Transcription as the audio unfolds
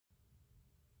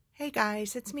Hey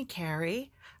guys, it's me,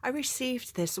 Carrie. I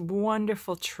received this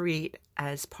wonderful treat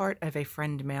as part of a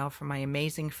friend mail from my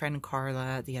amazing friend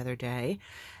Carla the other day,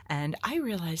 and I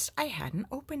realized I hadn't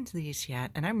opened these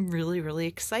yet, and I'm really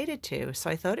excited to,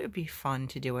 so I thought it would be fun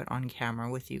to do it on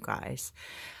camera with you guys.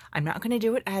 I'm not going to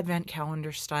do it advent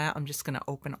calendar style. I'm just going to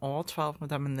open all 12 of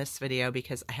them in this video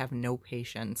because I have no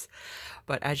patience.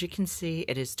 But as you can see,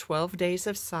 it is 12 days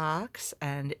of socks,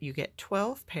 and you get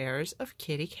 12 pairs of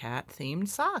kitty cat themed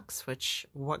socks, which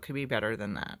what could be better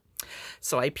than that?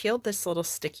 So I peeled this little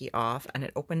sticky off, and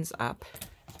it opens up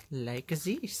like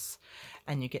this,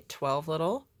 and you get 12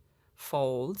 little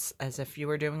folds as if you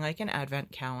were doing like an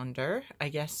advent calendar. I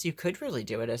guess you could really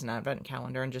do it as an advent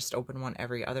calendar and just open one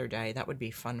every other day. That would be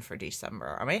fun for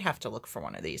December. I might have to look for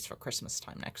one of these for Christmas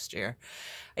time next year.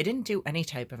 I didn't do any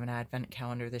type of an advent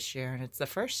calendar this year, and it's the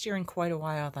first year in quite a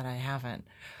while that I haven't.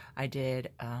 I did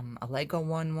a Lego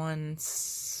one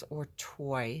once or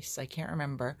twice, I can't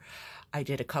remember. I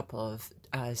did a couple of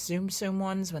Zoom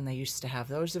ones when they used to have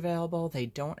those available. They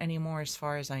don't anymore as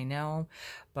far as I know,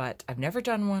 but I've never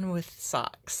done one with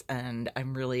socks, and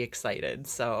I'm really excited.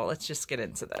 So let's just get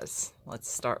into this.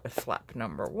 Let's start with flap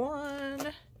number 1.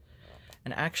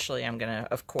 And actually, I'm going to,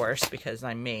 of course, because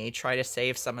I'm me, try to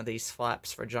save some of these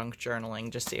flaps for junk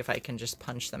journaling, just see if I can just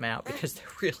punch them out because they're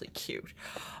really cute.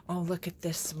 Oh, look at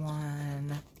this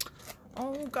one.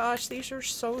 Oh gosh, these are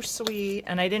so sweet.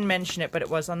 And I didn't mention it, but it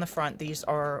was on the front. These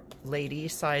are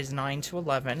ladies size 9 to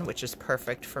 11, which is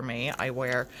perfect for me. I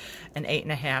wear an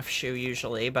 8.5 shoe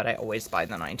usually, but I always buy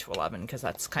the 9 to 11 because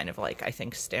that's kind of like, I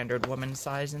think, standard woman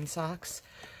size in socks.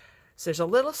 So there's a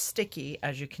little sticky,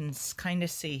 as you can kind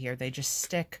of see here. They just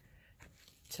stick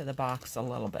to the box a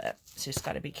little bit. So you just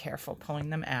got to be careful pulling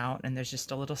them out. And there's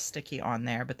just a little sticky on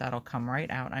there, but that'll come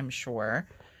right out, I'm sure.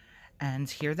 And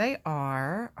here they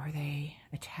are. Are they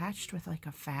attached with like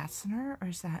a fastener, or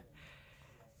is that...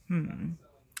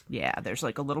 Yeah, there's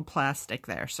like a little plastic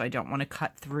there, so I don't want to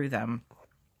cut through them.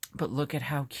 But look at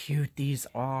how cute these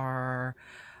are.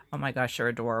 Oh my gosh, they're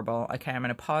adorable. Okay, I'm going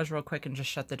to pause real quick and just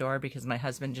shut the door because my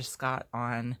husband just got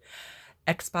on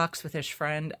Xbox with his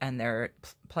friend and they're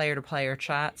player-to-player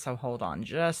chat, so hold on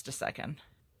just a second.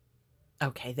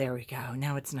 Okay, there we go.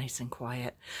 Now it's nice and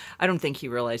quiet. I don't think he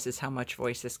realizes how much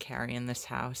voices carry in this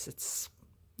house. It's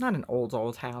not an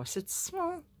old house. It's,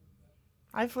 well,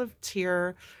 I've lived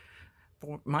here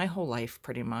for my whole life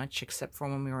pretty much, except for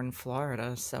when we were in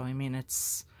Florida. So, I mean,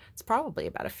 it's probably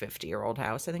about a 50-year-old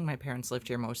house. I think my parents lived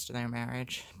here most of their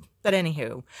marriage. But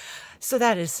anywho, so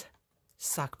that is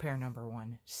sock pair number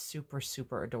 1.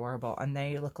 Super adorable. And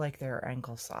they look like they're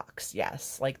ankle socks.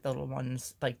 Yes, like the little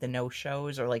ones, like the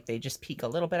no-shows, or like they just peek a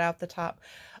little bit out the top.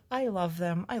 I love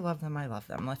them. I love them.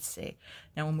 Let's see.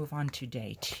 Now we'll move on to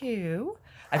day 2.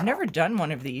 I've never done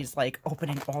one of these, like,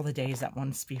 opening all the days at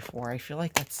once before. I feel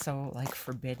like that's so, like,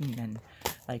 forbidden and,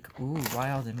 like, ooh,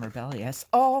 wild and rebellious.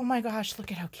 Oh my gosh,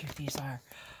 look at how cute these are.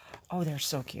 Oh, they're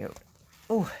so cute.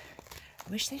 Oh,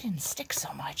 I wish they didn't stick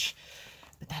so much,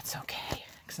 but that's okay.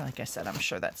 Because like I said, I'm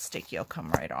sure that sticky will come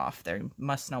right off. They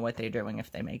must know what they're doing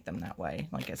if they make them that way.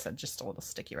 Like I said, just a little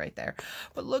sticky right there.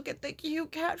 But look at the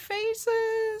cute cat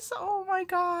faces. Oh my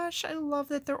gosh. I love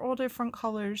that they're all different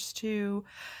colors too.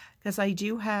 Because I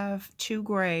do have 2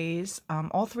 grays.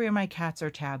 All 3 of my cats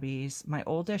are tabbies. My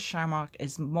oldest Shamrock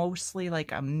is mostly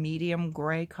like a medium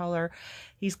gray color.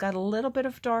 He's got a little bit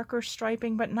of darker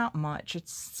striping, but not much.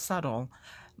 It's subtle.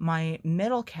 My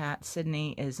middle cat,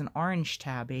 Sydney, is an orange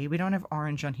tabby. We don't have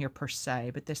orange on here per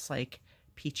se, but this like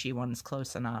peachy one's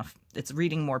close enough. It's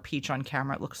reading more peach on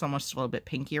camera. It looks almost a little bit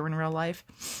pinkier in real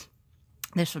life.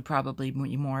 This would probably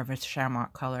be more of a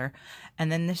shamrock color. And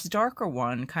then this darker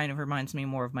one kind of reminds me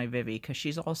more of my Vivi because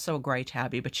she's also a gray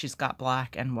tabby, but she's got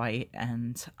black and white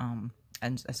and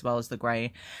as well as the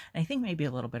gray. And I think maybe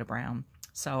a little bit of brown.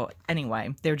 So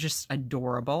anyway, they're just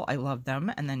adorable. I love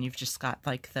them. And then you've just got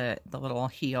like the little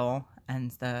heel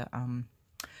and the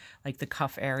like the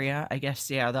cuff area. I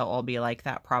guess, yeah, they'll all be like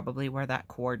that probably where that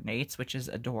coordinates, which is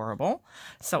adorable.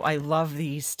 So I love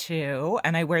these too.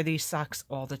 And I wear these socks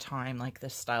all the time, like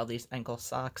this style, these ankle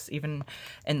socks, even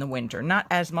in the winter. Not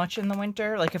as much in the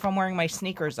winter. Like if I'm wearing my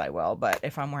sneakers, I will. But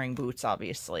if I'm wearing boots,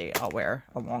 obviously, I'll wear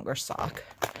a longer sock.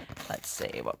 Let's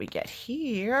see what we get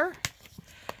here.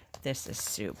 This is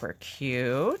super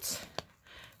cute.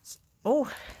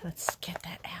 Oh, let's get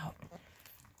that out.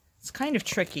 It's kind of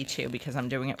tricky too because I'm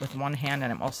doing it with one hand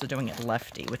and I'm also doing it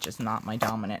lefty, which is not my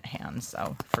dominant hand.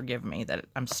 So forgive me that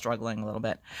I'm struggling a little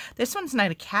bit. This one's not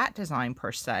a cat design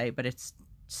per se, but it's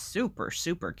super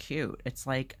cute. It's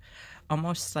like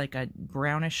almost like a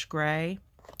brownish gray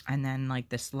and then like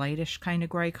this lightish kind of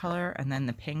gray color, and then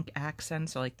the pink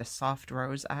accents, or like the soft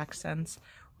rose accents.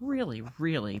 Really,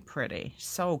 really pretty.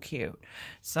 So cute.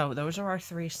 So those are our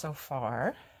 3 so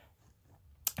far,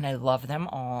 and I love them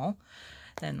all.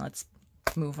 Then let's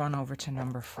move on over to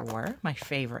number 4, my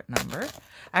favorite number.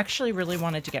 I actually really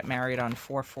wanted to get married on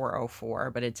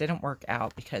 4404, but it didn't work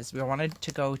out because we wanted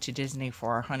to go to Disney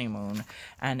for our honeymoon,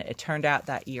 and it turned out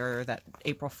that year that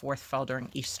April 4th fell during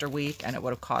Easter week, and it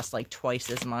would have cost like twice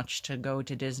as much to go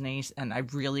to Disney, and I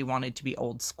really wanted to be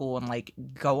old school and like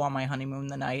go on my honeymoon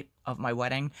the night of my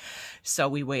wedding. So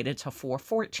we waited till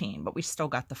 4/14, but we still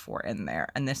got the 4 in there.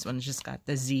 And this one's just got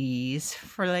the Z's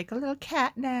for like a little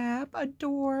cat nap.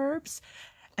 Adorbs.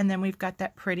 And then we've got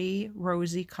that pretty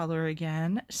rosy color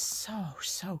again.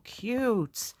 So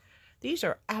cute. These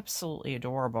are absolutely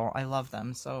adorable. I love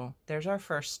them. So there's our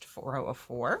first row of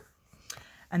 4.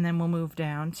 And then we'll move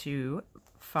down to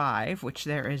 5, which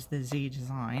there is the Z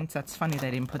design. So that's funny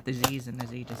they didn't put the Z's in the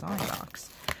Z design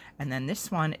box. And then this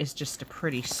one is just a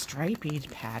pretty stripy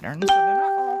pattern. So they're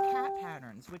not all cat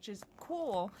patterns, which is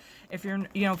cool if you're,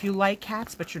 if you like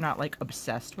cats, but you're not like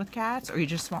obsessed with cats, or you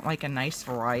just want like a nice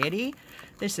variety.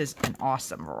 This is an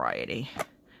awesome variety.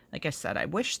 Like I said, I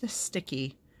wish the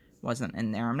sticky wasn't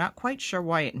in there. I'm not quite sure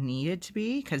why it needed to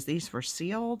be, because these were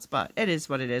sealed, but it is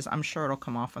what it is. I'm sure it'll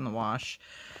come off in the wash.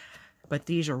 But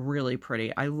these are really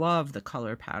pretty. I love the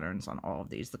color patterns on all of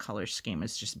these. The color scheme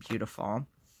is just beautiful.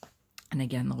 And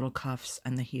again, the little cuffs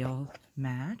and the heel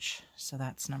match. So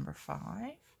that's number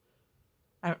 5.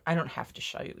 I don't have to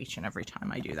show you each and every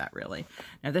time I do that, really.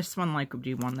 Now, this one would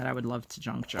be one that I would love to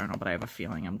junk journal, but I have a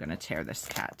feeling I'm going to tear this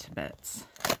cat to bits.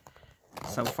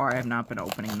 So far, I have not been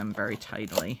opening them very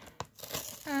tightly.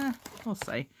 We'll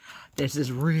see. This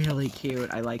is really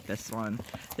cute. I like this one.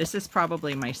 This is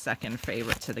probably my second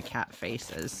favorite to the cat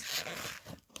faces.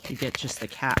 You get just the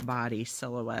cat body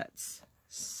silhouettes.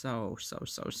 So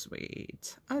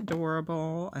sweet.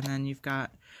 Adorable. And then you've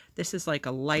got, this is like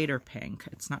a lighter pink.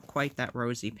 It's not quite that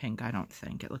rosy pink, I don't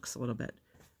think. It looks a little bit,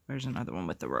 where's another one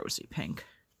with the rosy pink?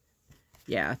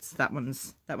 Yeah, it's that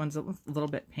one's a little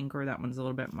bit pinker. That one's a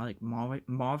little bit like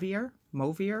mauvier,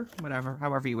 whatever,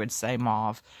 however you would say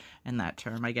mauve in that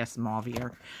term. I guess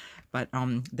mauvier. But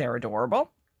they're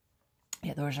adorable.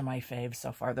 Yeah, those are my faves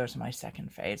so far. Those are my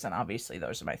second faves. And obviously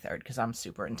those are my third because I'm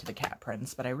super into the cat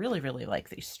prints. But I really, really like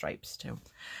these stripes too.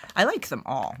 I like them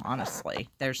all, honestly.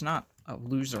 There's not a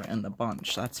loser in the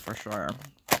bunch, that's for sure.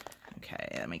 Okay,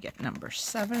 let me get number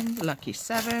 7, Lucky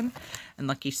 7. And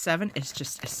Lucky 7 is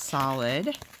just a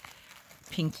solid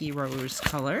pinky rose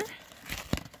color.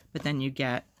 But then you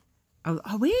get,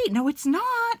 oh wait, no it's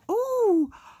not.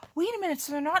 Ooh. Wait a minute,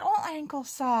 so they're not all ankle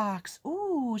socks.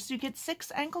 Ooh, so you get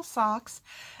 6 ankle socks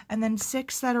and then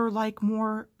 6 that are like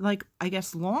more, like, I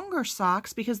guess, longer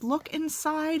socks, because look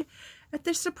inside at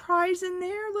the surprise in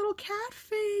there, little cat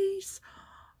face.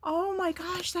 Oh my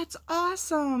gosh, that's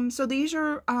awesome. So these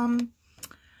are,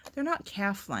 they're not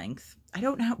calf length. I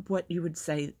don't know what you would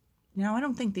say. No, I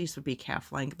don't think these would be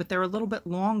calf length, but they're a little bit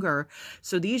longer.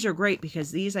 So these are great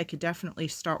because these I could definitely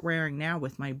start wearing now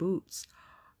with my boots.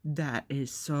 That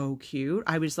is so cute.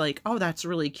 I was like, oh, that's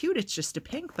really cute. It's just a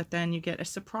pink, but then you get a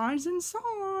surprise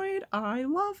inside. I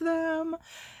love them.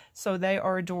 So they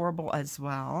are adorable as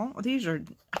well. These are,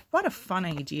 what a fun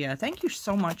idea. Thank you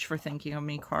so much for thinking of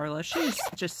me, Carla. She's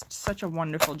just such a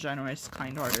wonderful, generous,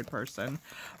 kind-hearted person.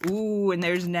 Ooh, and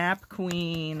there's Nap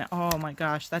Queen. Oh my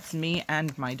gosh, that's me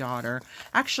and my daughter.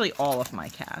 Actually, all of my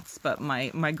cats, but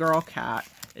my girl cat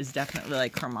is definitely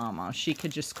like her mama. She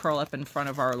could just curl up in front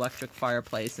of our electric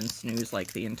fireplace and snooze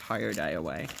like the entire day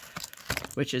away,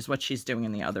 which is what she's doing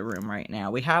in the other room right now.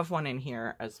 We have one in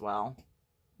here as well.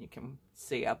 You can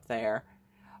see up there.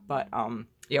 But,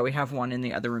 yeah, we have one in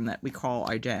the other room that we call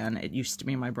our den. It used to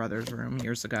be my brother's room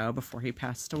years ago before he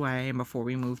passed away and before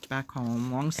we moved back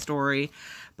home. Long story.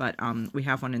 But, we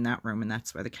have one in that room, and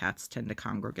that's where the cats tend to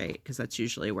congregate, because that's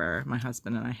usually where my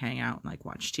husband and I hang out and, like,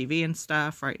 watch TV and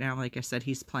stuff. Right now, like I said,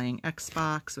 he's playing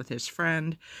Xbox with his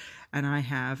friend, and I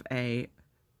have a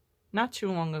not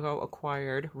too long ago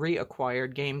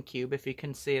reacquired GameCube, if you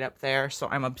can see it up there. So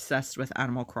I'm obsessed with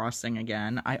Animal Crossing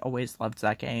again. I always loved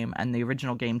that game, and the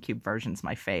original GameCube version's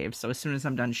my fave. So as soon as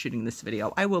I'm done shooting this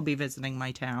video, I will be visiting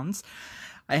my towns.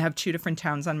 I have 2 different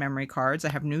towns on memory cards. I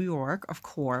have New York, of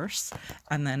course,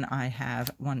 and then I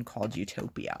have one called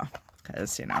Utopia,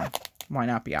 because, you know, why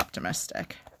not be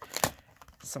optimistic?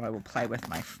 So I will play with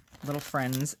my little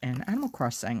friends in Animal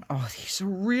Crossing. Oh, these are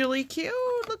really cute.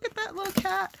 Look at that little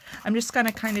cat. I'm just going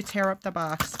to kind of tear up the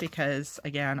box because,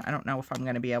 again, I don't know if I'm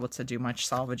going to be able to do much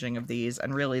salvaging of these.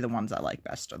 And really the ones I like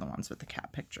best are the ones with the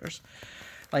cat pictures.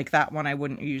 Like that one I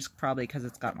wouldn't use probably because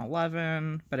it's got an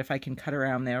 11. But if I can cut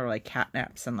around there like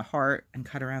catnaps and the heart and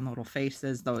cut around the little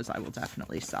faces, those I will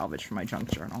definitely salvage for my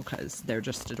junk journal because they're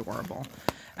just adorable.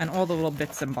 And all the little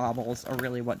bits and baubles are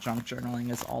really what junk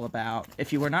journaling is all about.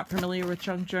 If you are not familiar with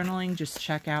junk journaling, just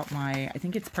check out my, I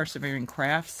think it's Persevering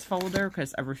Crafts folder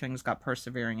because everything's got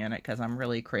persevering in it because I'm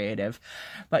really creative.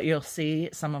 But you'll see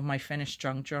some of my finished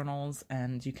junk journals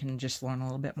and you can just learn a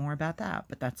little bit more about that.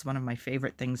 But that's one of my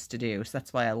favorite things to do. So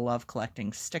that's why I love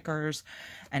collecting stickers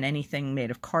and anything made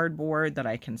of cardboard that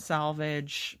I can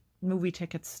salvage, movie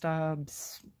ticket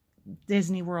stubs,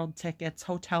 Disney World tickets,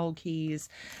 hotel keys,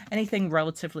 anything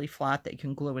relatively flat that you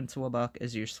can glue into a book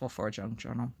is useful for a junk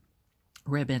journal.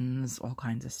 Ribbons, all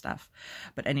kinds of stuff.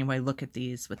 But anyway, look at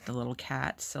these with the little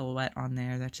cat silhouette on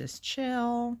there that's just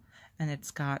chill. And it's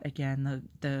got, again,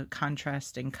 the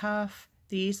contrasting cuff.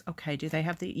 These, okay, do they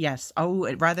have the, yes.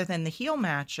 Oh, rather than the heel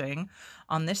matching,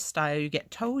 on this style, you get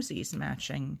toesies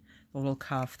matching the little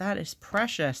cuff. That is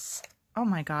precious. Oh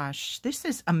my gosh, this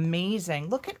is amazing.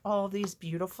 Look at all these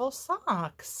beautiful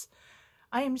socks.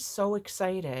 I am so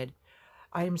excited.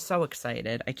 I am so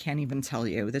excited. I can't even tell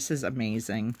you. This is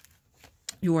amazing.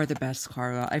 You are the best,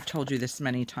 Carla. I've told you this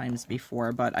many times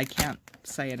before, but I can't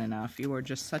say it enough. You are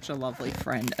just such a lovely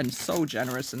friend and so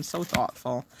generous and so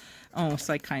thoughtful. Oh,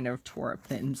 so I kind of tore up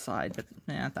the inside, but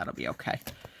yeah, that'll be okay.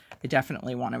 I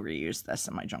definitely want to reuse this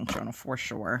in my junk journal for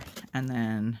sure. And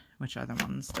then, which other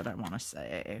ones did I want to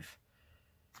save?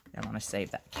 I want to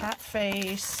save that cat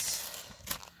face.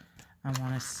 I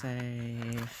want to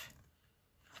save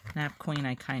Nap Queen.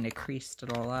 I kind of creased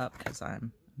it all up because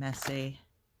I'm messy.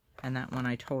 And that one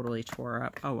I totally tore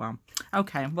up. Oh, well.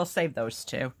 Okay, we'll save those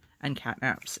two. And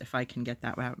catnaps, if I can get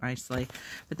that out nicely.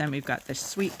 But then we've got the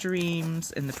Sweet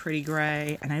Dreams in the pretty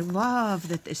gray. And I love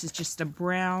that this is just a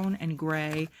brown and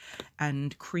gray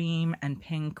and cream and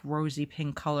pink, rosy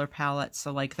pink color palette.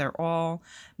 So, like, they're all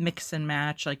mix and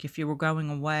match. Like, if you were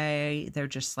going away, they're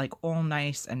just, like, all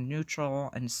nice and neutral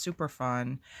and super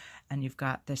fun. And you've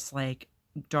got this, like,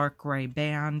 dark gray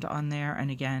band on there.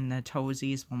 And, again, the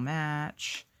toesies will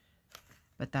match.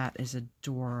 But that is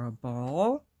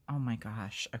adorable. Oh my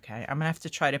gosh. Okay. I'm going to have to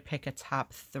try to pick a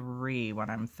top 3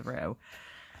 when I'm through.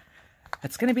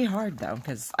 It's going to be hard though,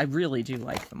 because I really do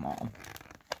like them all.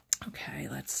 Okay.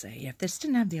 Let's see. If this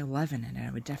didn't have the 11 in it,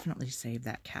 I would definitely save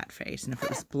that cat face. And if it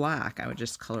was black, I would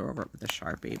just color over it with a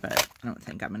Sharpie, but I don't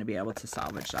think I'm going to be able to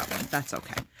salvage that one. That's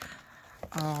okay.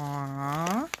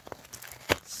 Aww.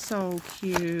 So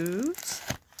cute.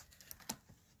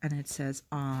 And it says,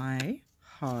 I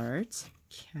heart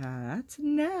cat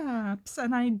naps.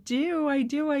 And I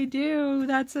do.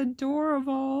 That's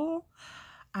adorable.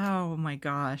 Oh my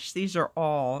gosh. These are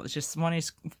all just, one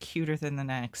is cuter than the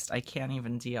next. I can't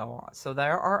even deal. So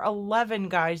there are 11,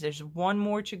 guys. There's one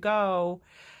more to go.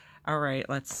 All right,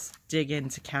 let's dig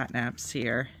into cat naps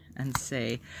here and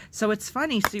see. So it's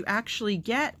funny. So you actually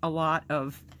get a lot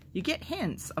of, you get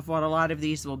hints of what a lot of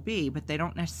these will be, but they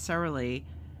don't necessarily.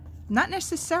 Not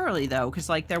necessarily, though, because,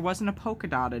 like, there wasn't a polka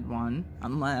dotted one,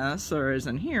 unless there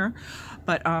isn't here.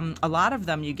 But a lot of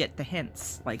them, you get the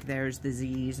hints. Like, there's the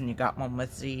Z's, and you got one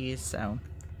with Z's, so.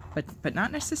 But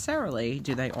not necessarily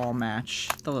do they all match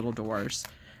the little doors.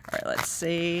 All right, let's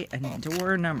see. And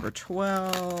door number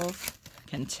 12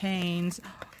 contains,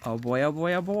 oh boy, oh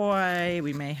boy, oh boy,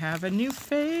 we may have a new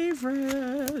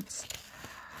favorite.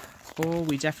 Oh,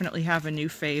 we definitely have a new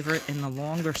favorite in the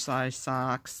longer size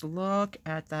socks. Look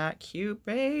at that cute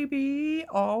baby.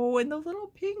 Oh, and the little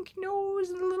pink nose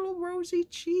and the little rosy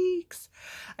cheeks.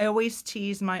 I always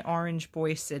tease my orange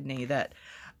boy, Sydney, that,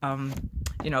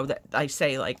 you know, that I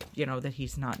say, like, you know, that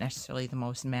he's not necessarily the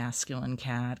most masculine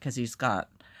cat because he's got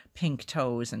pink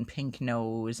toes and pink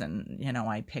nose. And, you know,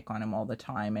 I pick on him all the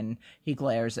time and he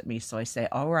glares at me. So I say,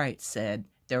 all right, Sid.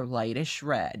 They're lightish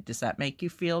red. Does that make you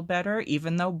feel better?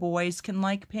 Even though boys can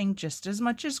like pink just as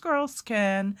much as girls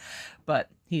can. But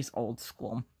he's old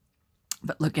school.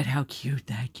 But look at how cute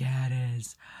that cat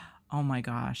is. Oh my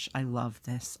gosh. I love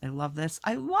this. I love this.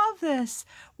 I love this.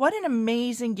 What an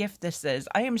amazing gift this is.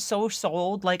 I am so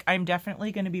sold. Like, I'm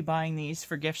definitely going to be buying these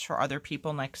for gifts for other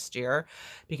people next year.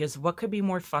 Because what could be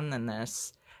more fun than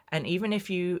this? And even if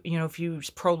you know, if you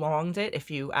prolonged it, if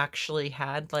you actually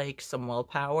had like some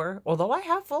willpower, although I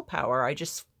have willpower,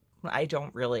 I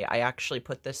don't really, I actually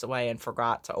put this away and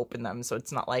forgot to open them. So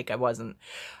it's not like I wasn't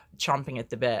chomping at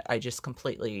the bit. I just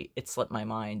completely, it slipped my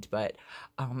mind. But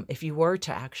if you were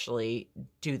to actually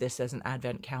do this as an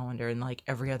advent calendar and like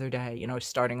every other day, you know,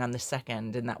 starting on the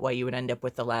 2nd, and that way you would end up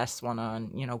with the last one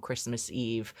on, you know, Christmas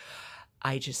Eve.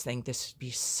 I just think this would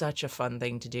be such a fun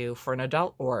thing to do for an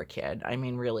adult or a kid. I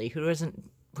mean, really, who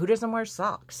doesn't who doesn't wear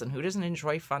socks and who doesn't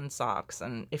enjoy fun socks?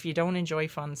 And if you don't enjoy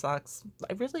fun socks,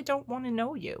 I really don't want to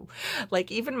know you.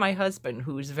 Like, even my husband,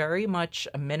 who's very much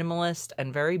a minimalist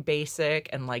and very basic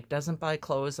and like doesn't buy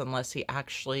clothes unless he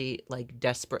actually like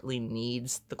desperately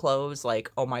needs the clothes. Like,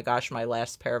 oh my gosh, my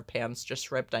last pair of pants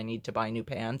just ripped, I need to buy new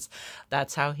pants.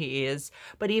 That's how he is.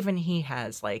 But even he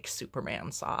has like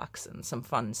Superman socks and some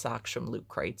fun socks from Loot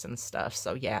Crates and stuff.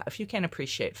 So yeah, if you can't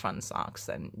appreciate fun socks,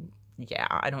 then yeah,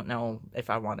 I don't know if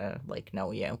I want to, like,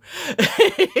 know you.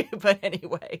 But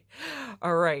anyway,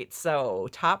 all right, so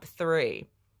top 3.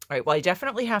 All right, well, I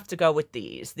definitely have to go with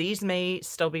these. These may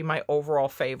still be my overall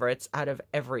favorites out of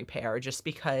every pair, just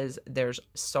because there's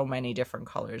so many different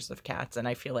colors of cats, and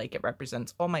I feel like it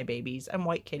represents all my babies and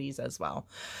white kitties as well.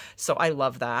 So I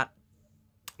love that.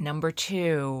 Number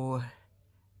 2...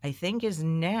 I think is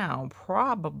now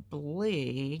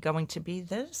probably going to be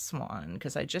this one,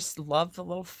 because I just love the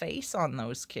little face on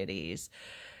those kitties.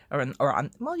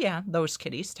 Well, yeah, those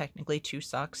kitties, technically 2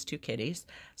 socks, 2 kitties.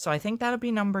 So I think that'll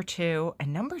be number 2.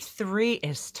 And number 3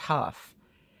 is tough.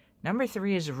 Number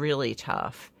 3 is really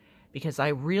tough, because I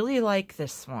really like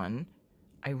this one.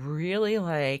 I really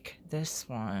like this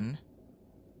one.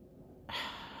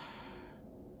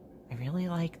 I really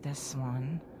like this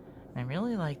one. I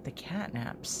really like the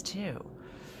catnaps, too.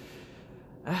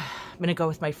 I'm going to go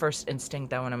with my first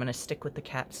instinct, though, and I'm going to stick with the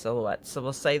cat silhouette. So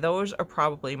we'll say those are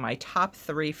probably my top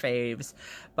 3 faves.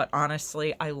 But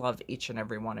honestly, I love each and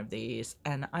every one of these.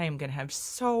 And I am going to have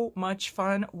so much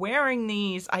fun wearing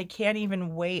these. I can't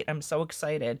even wait. I'm so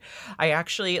excited. I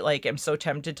actually, like, am so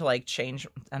tempted to, like, change.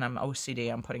 And I'm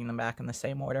OCD. I'm putting them back in the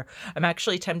same order. I'm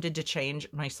actually tempted to change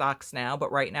my socks now.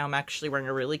 But right now, I'm actually wearing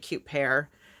a really cute pair.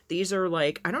 These are,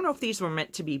 like, I don't know if these were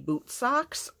meant to be boot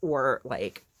socks or,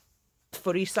 like,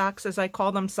 footy socks, as I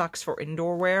call them, socks for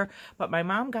indoor wear. But my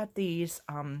mom got these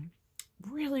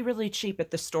really, really cheap at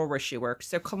the store where she works.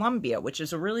 They're Columbia, which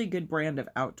is a really good brand of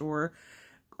outdoor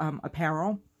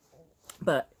apparel.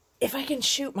 But if I can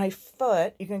shoot my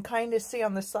foot, you can kind of see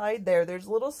on the side there, there's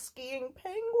little skiing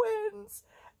penguins.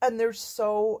 And they're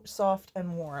so soft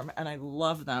and warm, and I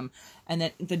love them. And then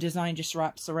the design just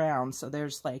wraps around, so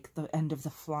there's like the end of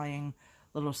the flying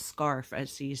little scarf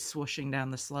as he's swooshing down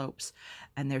the slopes,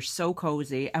 and they're so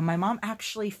cozy. And my mom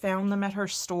actually found them at her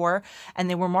store,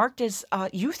 and they were marked as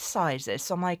youth sizes.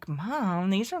 So I'm like, Mom,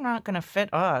 these are not gonna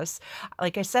fit us.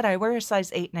 Like I said, I wear a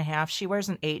size 8.5. She wears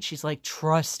an 8. She's like,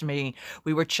 trust me.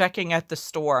 We were checking at the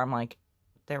store. I'm like,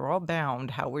 they're all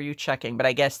bound. How were you checking? But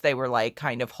I guess they were like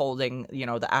kind of holding, you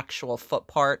know, the actual foot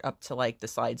part up to like the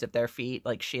sides of their feet,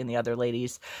 like she and the other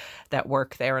ladies that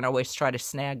work there and always try to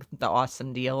snag the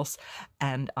awesome deals.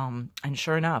 And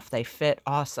sure enough, they fit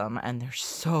awesome and they're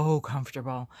so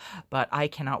comfortable. But I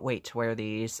cannot wait to wear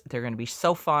these. They're going to be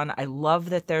so fun. I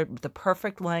love that they're the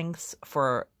perfect lengths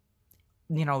for,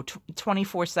 you know,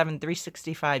 24/7,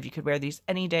 365. You could wear these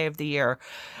any day of the year.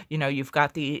 You know, you've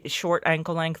got the short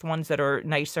ankle length ones that are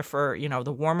nicer for, you know,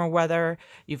 the warmer weather.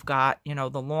 You've got, you know,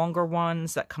 the longer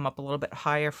ones that come up a little bit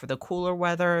higher for the cooler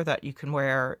weather that you can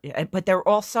wear. But they're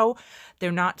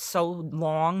not so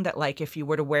long that, like, if you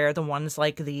were to wear the ones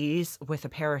like these with a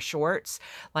pair of shorts,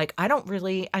 like,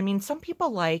 I mean, some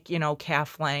people like, you know,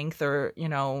 calf length or, you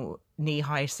know,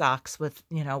 knee-high socks with,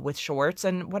 you know, with shorts,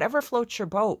 and whatever floats your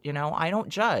boat, you know, I don't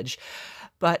judge.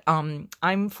 But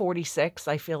I'm 46.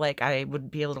 I feel like I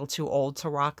would be a little too old to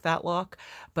rock that look.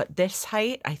 But this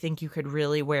height, I think you could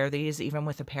really wear these even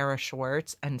with a pair of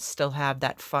shorts and still have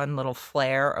that fun little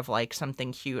flare of like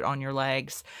something cute on your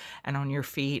legs and on your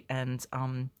feet. And,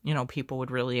 you know, people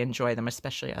would really enjoy them,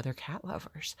 especially other cat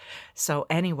lovers. So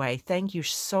anyway, thank you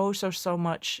so, so, so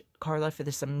much, Carla, for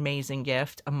this amazing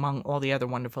gift among all the other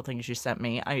wonderful things you sent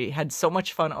me. I had so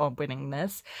much fun opening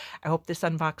this. I hope this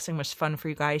unboxing was fun for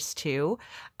you guys too.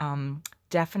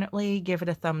 Definitely give it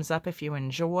a thumbs up if you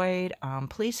enjoyed.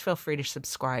 Please feel free to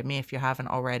subscribe me if you haven't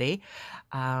already.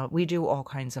 We do all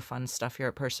kinds of fun stuff here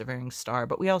at Persevering Star,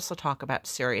 but we also talk about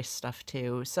serious stuff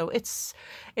too. So it's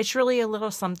really a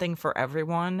little something for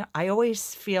everyone. I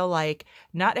always feel like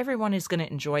not everyone is going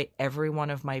to enjoy every one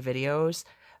of my videos,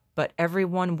 but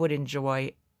everyone would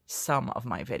enjoy some of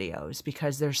my videos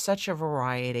because there's such a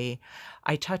variety.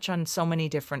 I touch on so many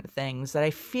different things that I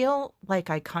feel like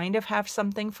I kind of have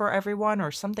something for everyone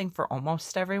or something for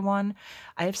almost everyone.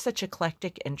 I have such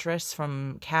eclectic interests,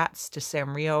 from cats to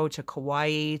Sanrio to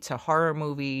kawaii to horror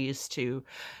movies to,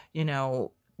 you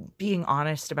know, being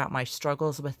honest about my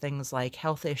struggles with things like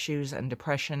health issues and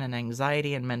depression and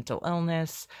anxiety and mental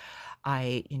illness.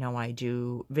 I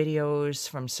do videos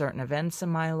from certain events in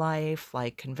my life,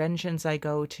 like conventions I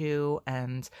go to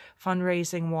and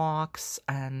fundraising walks.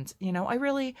 And, you know,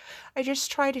 I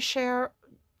just try to share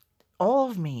all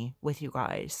of me with you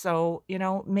guys. So, you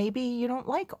know, maybe you don't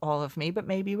like all of me, but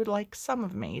maybe you would like some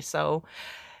of me. So,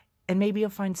 and maybe you'll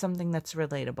find something that's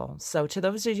relatable. So to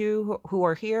those of you who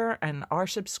are here and are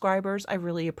subscribers, I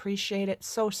really appreciate it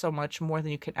so much, more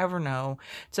than you can ever know.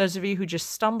 To those of you who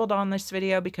just stumbled on this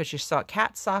video because you saw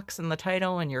cat socks in the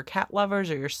title and you're cat lovers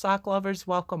or you're sock lovers,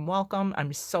 welcome, welcome.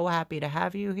 I'm so happy to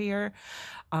have you here.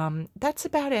 That's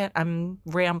about it. I'm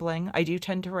rambling. I do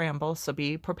tend to ramble, so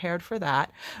be prepared for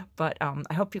that. But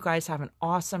I hope you guys have an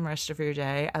awesome rest of your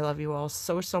day. I love you all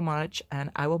so much, and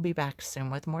I will be back soon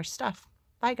with more stuff.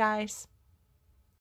 Bye, guys.